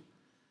 2.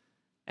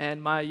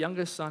 And my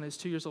youngest son, who's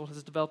 2 years old,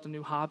 has developed a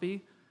new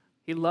hobby.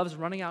 He loves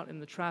running out in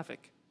the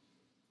traffic.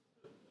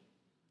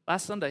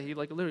 Last Sunday, he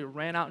literally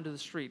ran out into the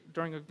street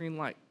during a green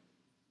light.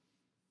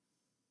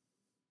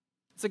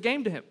 It's a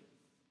game to him.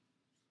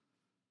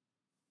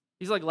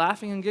 He's like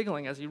laughing and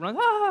giggling as he runs.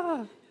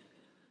 Ah!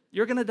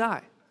 You're going to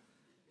die.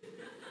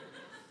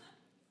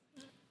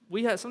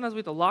 Sometimes we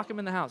have to lock him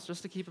in the house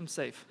just to keep him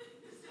safe.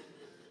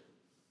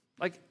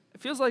 Like, it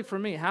feels like for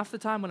me, half the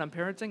time when I'm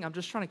parenting, I'm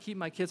just trying to keep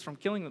my kids from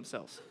killing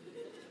themselves.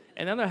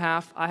 And the other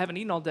half, I haven't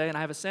eaten all day and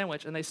I have a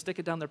sandwich and they stick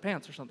it down their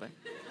pants or something.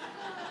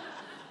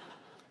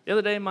 The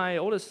other day, my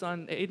oldest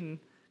son, Aiden,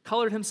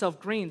 colored himself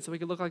green so he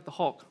could look like the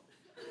Hulk.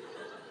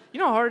 You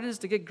know how hard it is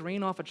to get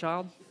green off a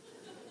child?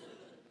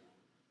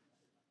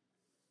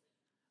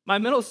 My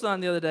middle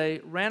son the other day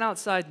ran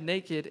outside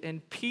naked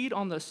and peed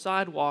on the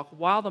sidewalk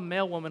while the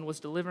mailwoman was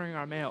delivering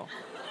our mail.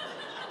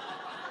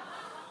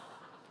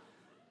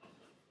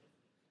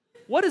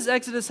 What does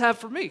Exodus have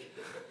for me?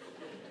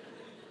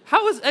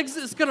 How is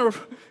Exodus gonna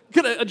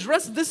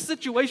address this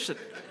situation?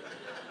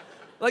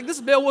 Like, this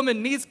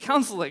mailwoman needs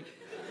counseling.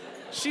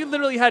 She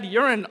literally had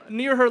urine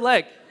near her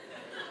leg.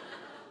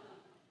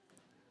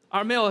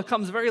 Our mail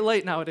comes very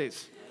late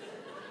nowadays.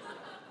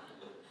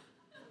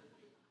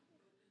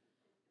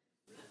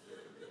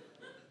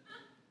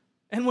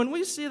 And when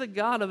we see the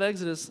God of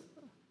Exodus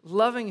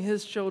loving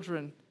his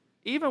children,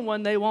 even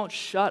when they won't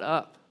shut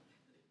up,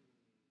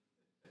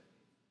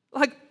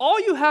 like, all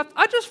you have,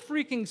 I just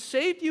freaking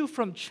saved you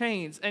from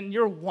chains and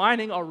you're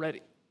whining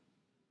already.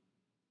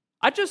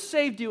 I just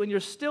saved you and you're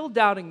still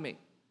doubting me.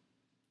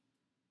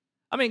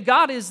 I mean,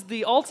 God is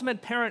the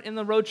ultimate parent in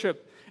the road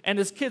trip, and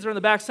his kids are in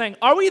the back saying,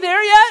 "Are we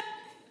there yet?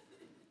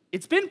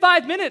 It's been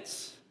 5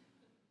 minutes."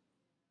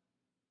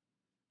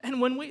 And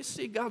when we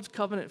see God's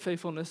covenant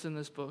faithfulness in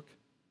this book,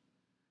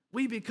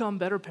 we become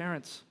better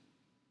parents.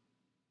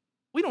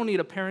 We don't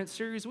need a parent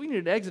series. We need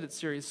an Exodus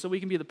series so we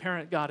can be the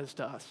parent God is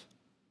to us.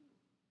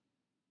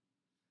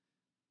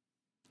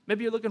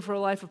 Maybe you're looking for a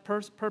life of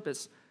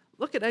purpose.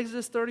 Look at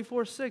Exodus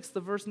 34:6,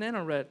 the verse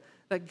Nana read,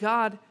 that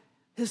God,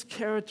 his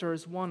character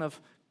is one of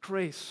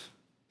grace.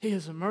 He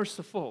is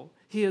merciful.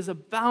 He is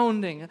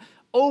abounding,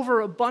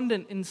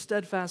 overabundant in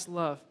steadfast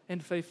love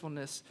and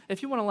faithfulness.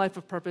 If you want a life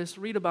of purpose,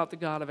 read about the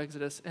God of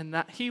Exodus, and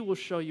that he will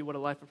show you what a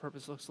life of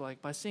purpose looks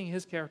like by seeing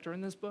his character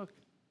in this book.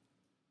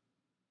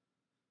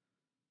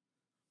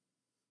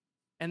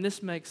 And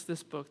this makes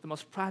this book the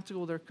most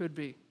practical there could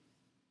be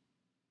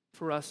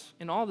for us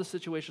in all the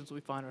situations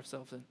we find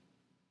ourselves in.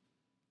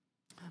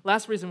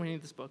 Last reason we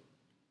need this book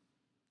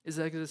is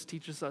Exodus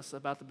teaches us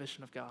about the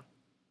mission of God.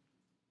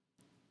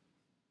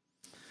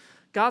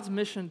 God's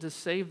mission to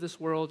save this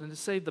world and to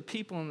save the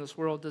people in this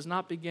world does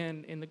not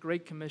begin in the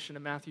Great Commission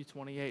of Matthew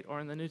 28 or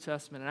in the New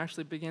Testament. It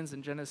actually begins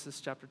in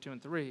Genesis chapter 2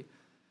 and 3.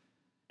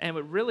 And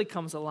it really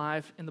comes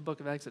alive in the book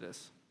of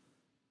Exodus.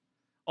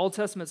 Old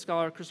Testament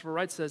scholar Christopher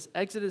Wright says,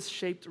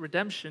 Exodus-shaped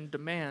redemption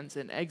demands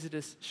an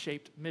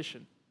Exodus-shaped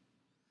mission.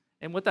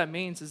 And what that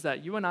means is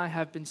that you and I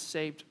have been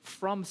saved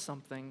from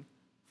something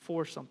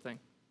for something.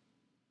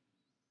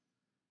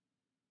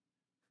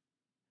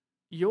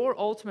 Your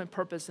ultimate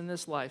purpose in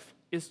this life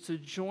is to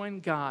join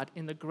God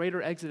in the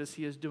greater exodus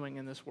he is doing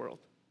in this world.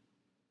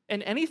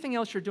 And anything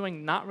else you're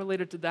doing not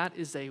related to that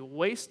is a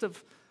waste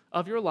of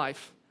your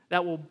life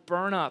that will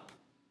burn up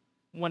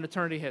when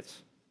eternity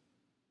hits.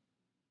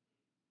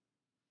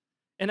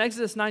 In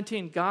Exodus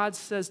 19, God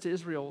says to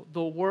Israel,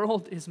 "The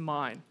world is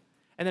mine."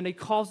 And then he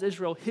calls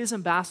Israel his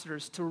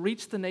ambassadors to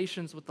reach the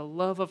nations with the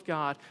love of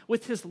God,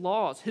 with his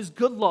laws, his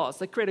good laws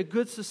that create a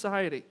good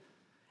society.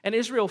 And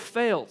Israel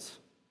fails.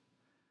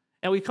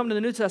 And we come to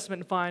the New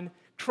Testament and find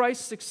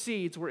Christ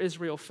succeeds where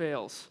Israel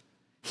fails.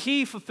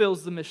 He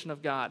fulfills the mission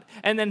of God.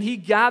 And then he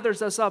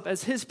gathers us up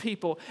as his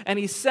people, and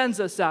he sends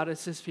us out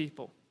as his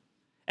people.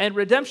 And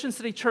Redemption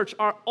City Church,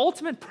 our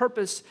ultimate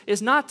purpose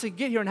is not to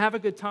get here and have a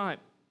good time.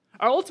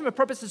 Our ultimate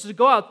purpose is to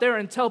go out there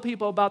and tell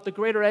people about the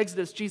greater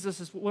exodus Jesus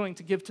is willing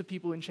to give to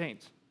people in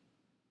chains.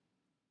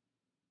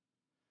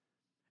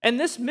 And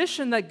this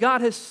mission that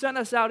God has sent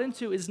us out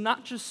into is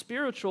not just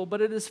spiritual,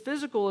 but it is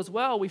physical as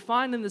well. We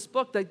find in this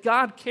book that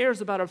God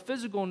cares about our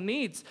physical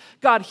needs.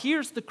 God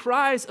hears the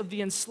cries of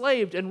the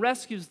enslaved and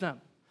rescues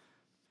them.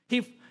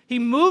 He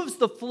moves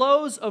the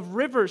flows of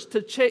rivers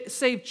to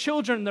save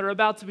children that are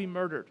about to be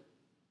murdered.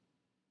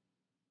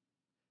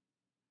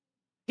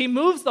 He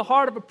moves the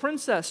heart of a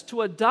princess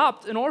to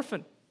adopt an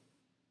orphan.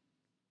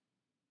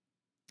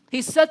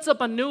 He sets up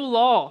a new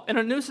law and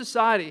a new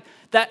society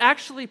that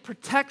actually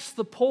protects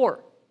the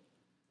poor.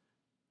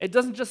 It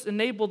doesn't just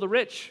enable the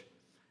rich.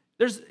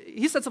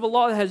 He sets up a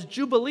law that has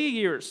jubilee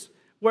years,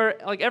 where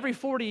like every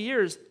 40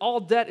 years, all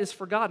debt is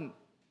forgotten.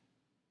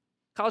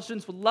 College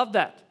students would love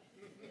that.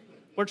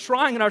 We're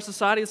trying in our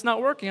society, it's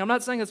not working. I'm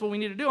not saying that's what we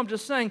need to do. I'm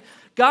just saying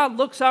God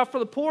looks out for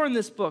the poor in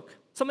this book,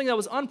 something that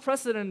was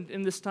unprecedented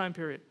in this time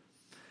period.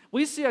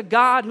 We see a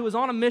God who is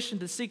on a mission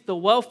to seek the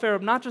welfare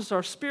of not just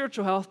our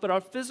spiritual health, but our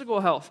physical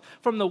health.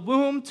 From the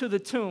womb to the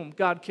tomb,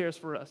 God cares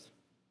for us.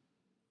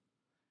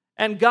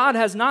 And God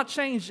has not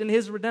changed in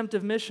his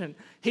redemptive mission.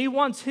 He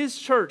wants his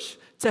church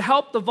to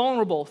help the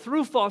vulnerable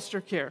through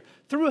foster care,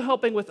 through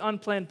helping with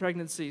unplanned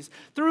pregnancies,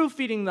 through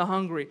feeding the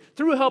hungry,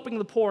 through helping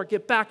the poor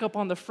get back up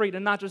on the feet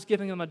and not just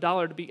giving them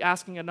 $1 to be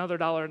asking another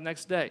 $1 the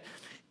next day.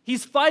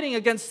 He's fighting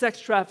against sex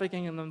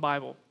trafficking in the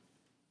Bible.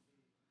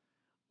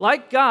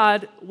 Like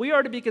God, we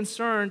are to be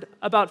concerned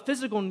about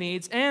physical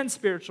needs and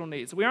spiritual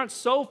needs. We aren't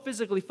so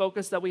physically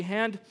focused that we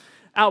hand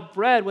out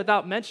bread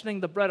without mentioning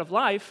the bread of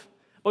life.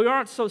 But we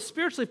aren't so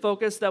spiritually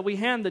focused that we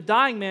hand the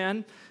dying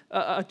man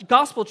a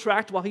gospel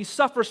tract while he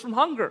suffers from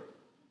hunger.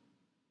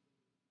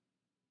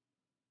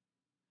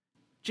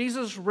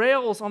 Jesus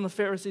rails on the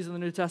Pharisees in the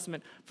New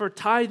Testament for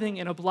tithing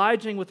and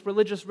obliging with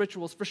religious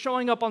rituals, for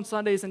showing up on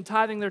Sundays and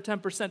tithing their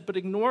 10%, but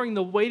ignoring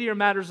the weightier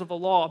matters of the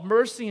law,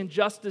 mercy and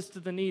justice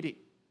to the needy.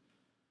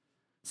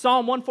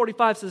 Psalm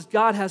 145 says,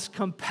 God has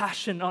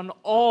compassion on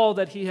all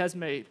that he has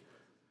made.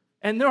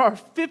 And there are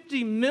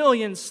 50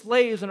 million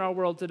slaves in our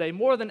world today,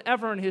 more than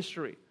ever in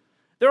history.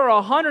 There are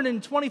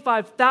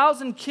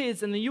 125,000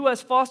 kids in the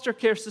U.S. foster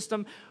care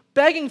system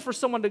begging for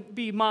someone to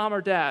be mom or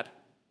dad.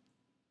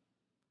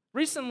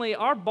 Recently,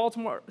 our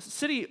Baltimore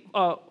City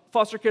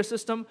foster care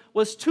system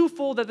was too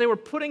full that they were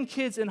putting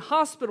kids in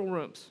hospital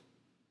rooms.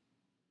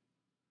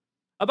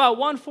 About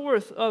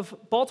 1/4 of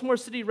Baltimore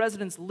City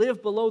residents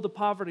live below the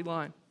poverty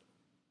line.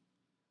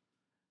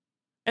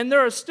 And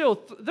there are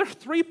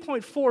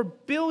 3.4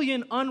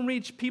 billion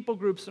unreached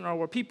peoples in our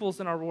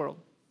world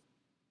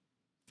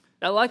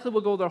that likely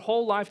will go their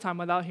whole lifetime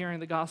without hearing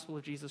the gospel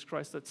of Jesus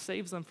Christ that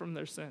saves them from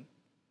their sin.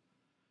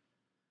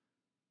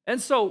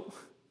 And so,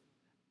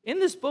 in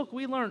this book,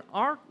 we learn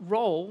our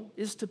role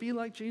is to be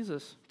like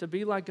Jesus, to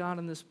be like God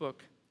in this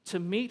book, to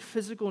meet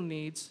physical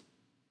needs,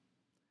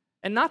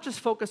 and not just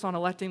focus on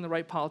electing the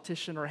right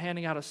politician or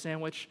handing out a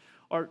sandwich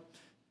or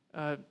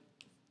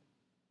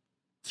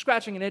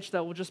scratching an itch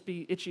that will just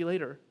be itchy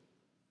later.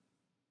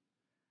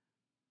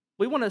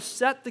 We want to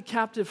set the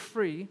captive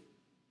free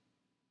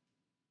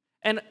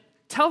and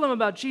tell them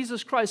about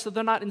Jesus Christ so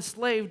they're not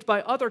enslaved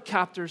by other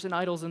captors and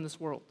idols in this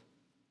world.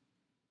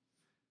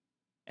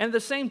 And at the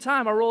same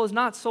time, our role is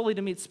not solely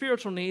to meet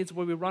spiritual needs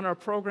where we run our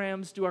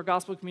programs, do our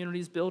gospel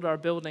communities, build our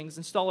buildings,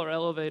 install our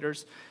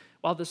elevators,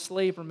 while the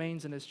slave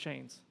remains in his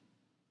chains.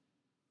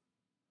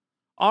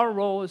 Our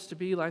role is to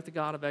be like the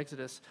God of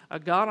Exodus, a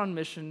God on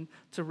mission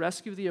to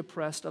rescue the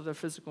oppressed of their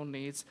physical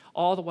needs,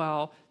 all the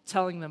while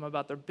telling them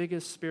about their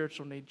biggest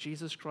spiritual need,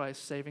 Jesus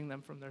Christ saving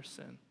them from their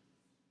sin.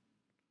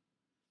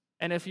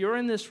 And if you're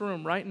in this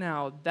room right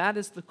now, that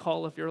is the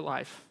call of your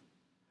life.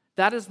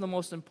 That is the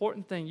most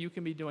important thing you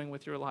can be doing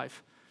with your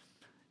life.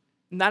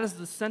 And that is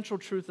the central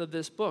truth of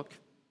this book.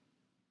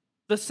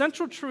 The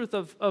central truth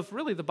of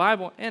really the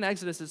Bible and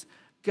Exodus is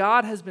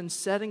God has been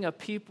setting a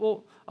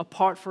people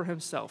apart for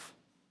himself.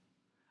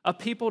 A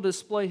people to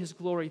display his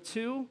glory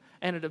to,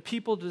 and a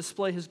people to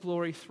display his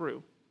glory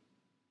through.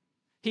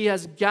 He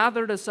has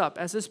gathered us up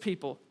as his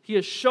people. He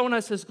has shown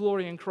us his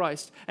glory in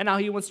Christ, and now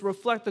he wants to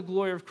reflect the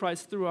glory of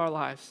Christ through our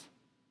lives.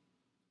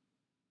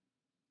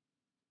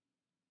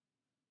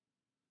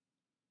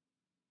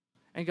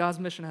 And God's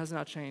mission has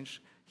not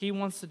changed. He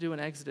wants to do an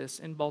exodus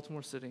in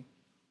Baltimore City.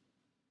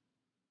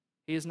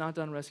 He is not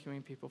done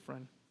rescuing people,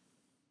 friend.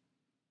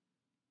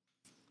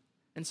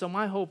 And so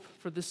my hope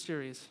for this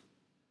series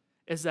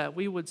is that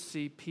we would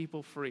see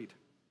people freed.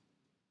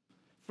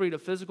 Freed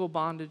of physical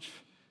bondage,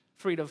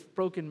 freed of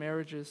broken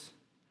marriages,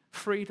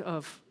 freed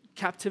of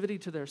captivity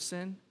to their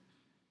sin.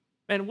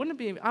 Man,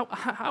 wouldn't it be,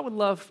 I would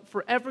love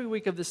for every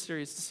week of this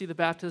series to see the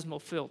baptismal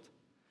filled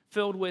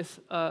with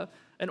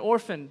an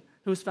orphan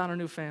who's found a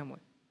new family,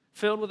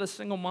 filled with a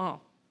single mom,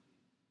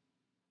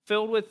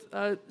 filled with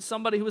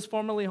somebody who was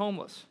formerly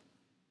homeless,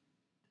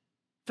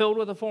 filled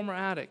with a former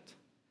addict,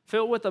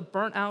 filled with a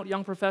burnt-out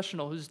young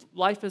professional whose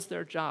life is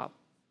their job,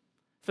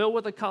 filled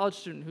with a college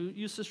student who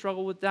used to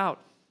struggle with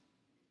doubt.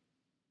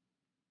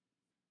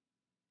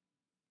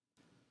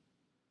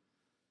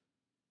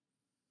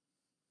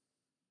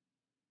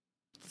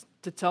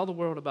 To tell the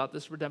world about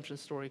this redemption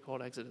story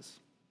called Exodus.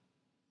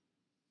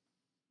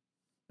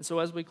 And so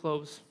as we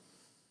close,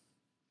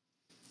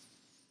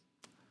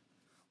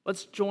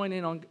 let's join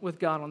in with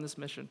God on this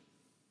mission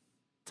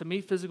to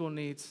meet physical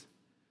needs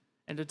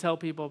and to tell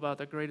people about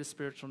their greatest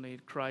spiritual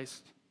need,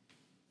 Christ.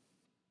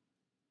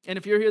 And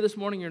if you're here this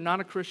morning, you're not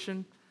a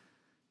Christian,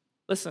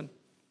 listen,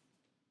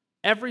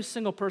 every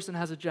single person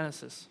has a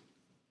Genesis,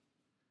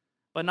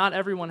 but not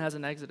everyone has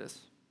an Exodus,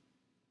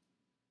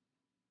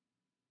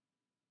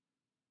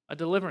 a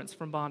deliverance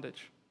from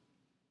bondage.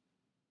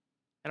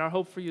 And our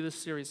hope for you this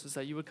series is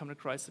that you would come to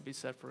Christ and be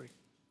set free.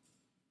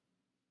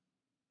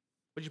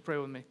 Would you pray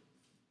with me?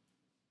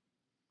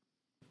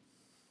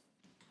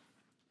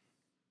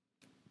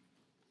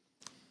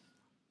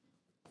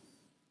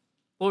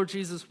 Lord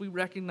Jesus, we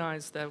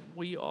recognize that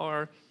we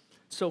are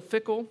so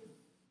fickle,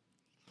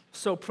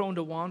 so prone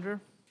to wander.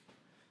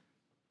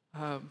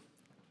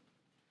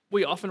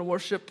 We often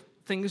worship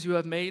things you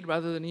have made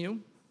rather than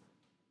you.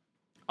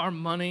 Our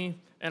money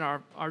and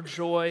our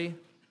joy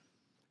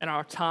and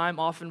our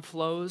time often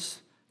flows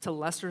to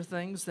lesser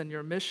things than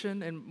your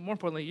mission and, more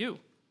importantly, you.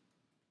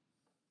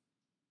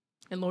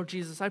 And Lord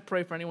Jesus, I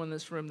pray for anyone in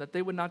this room that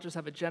they would not just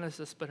have a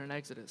Genesis but an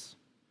Exodus.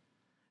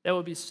 That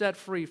would be set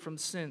free from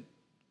sin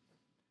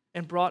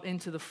and brought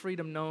into the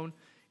freedom known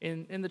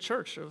in the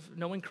church of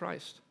knowing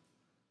Christ.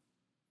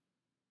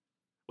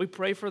 We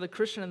pray for the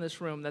Christian in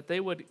this room that they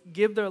would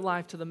give their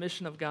life to the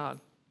mission of God,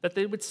 that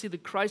they would see the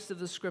Christ of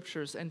the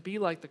Scriptures and be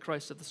like the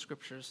Christ of the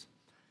Scriptures,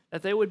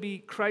 that they would be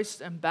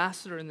Christ's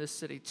ambassador in this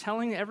city,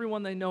 telling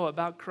everyone they know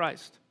about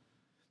Christ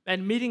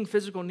and meeting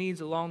physical needs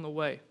along the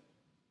way.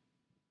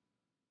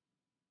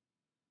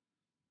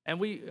 And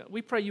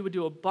we pray you would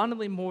do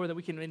abundantly more than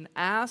we can even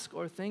ask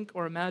or think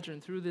or imagine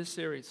through this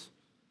series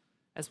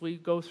as we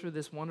go through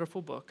this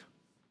wonderful book.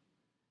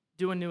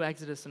 Do a new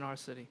exodus in our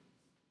city.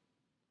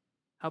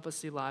 Help us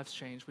see lives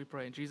change, we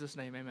pray. In Jesus'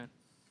 name, amen.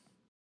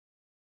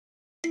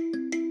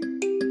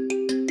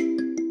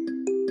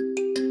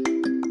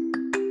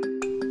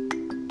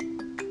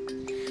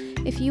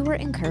 If you were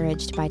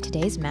encouraged by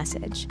today's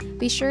message,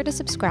 be sure to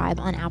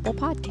subscribe on Apple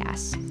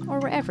Podcasts or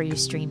wherever you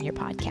stream your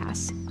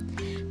podcasts.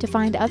 To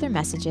find other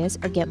messages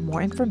or get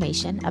more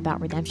information about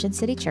Redemption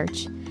City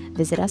Church,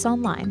 visit us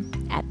online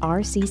at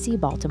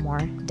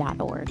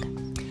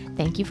rccbaltimore.org.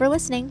 Thank you for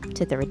listening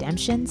to the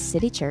Redemption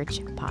City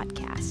Church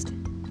podcast.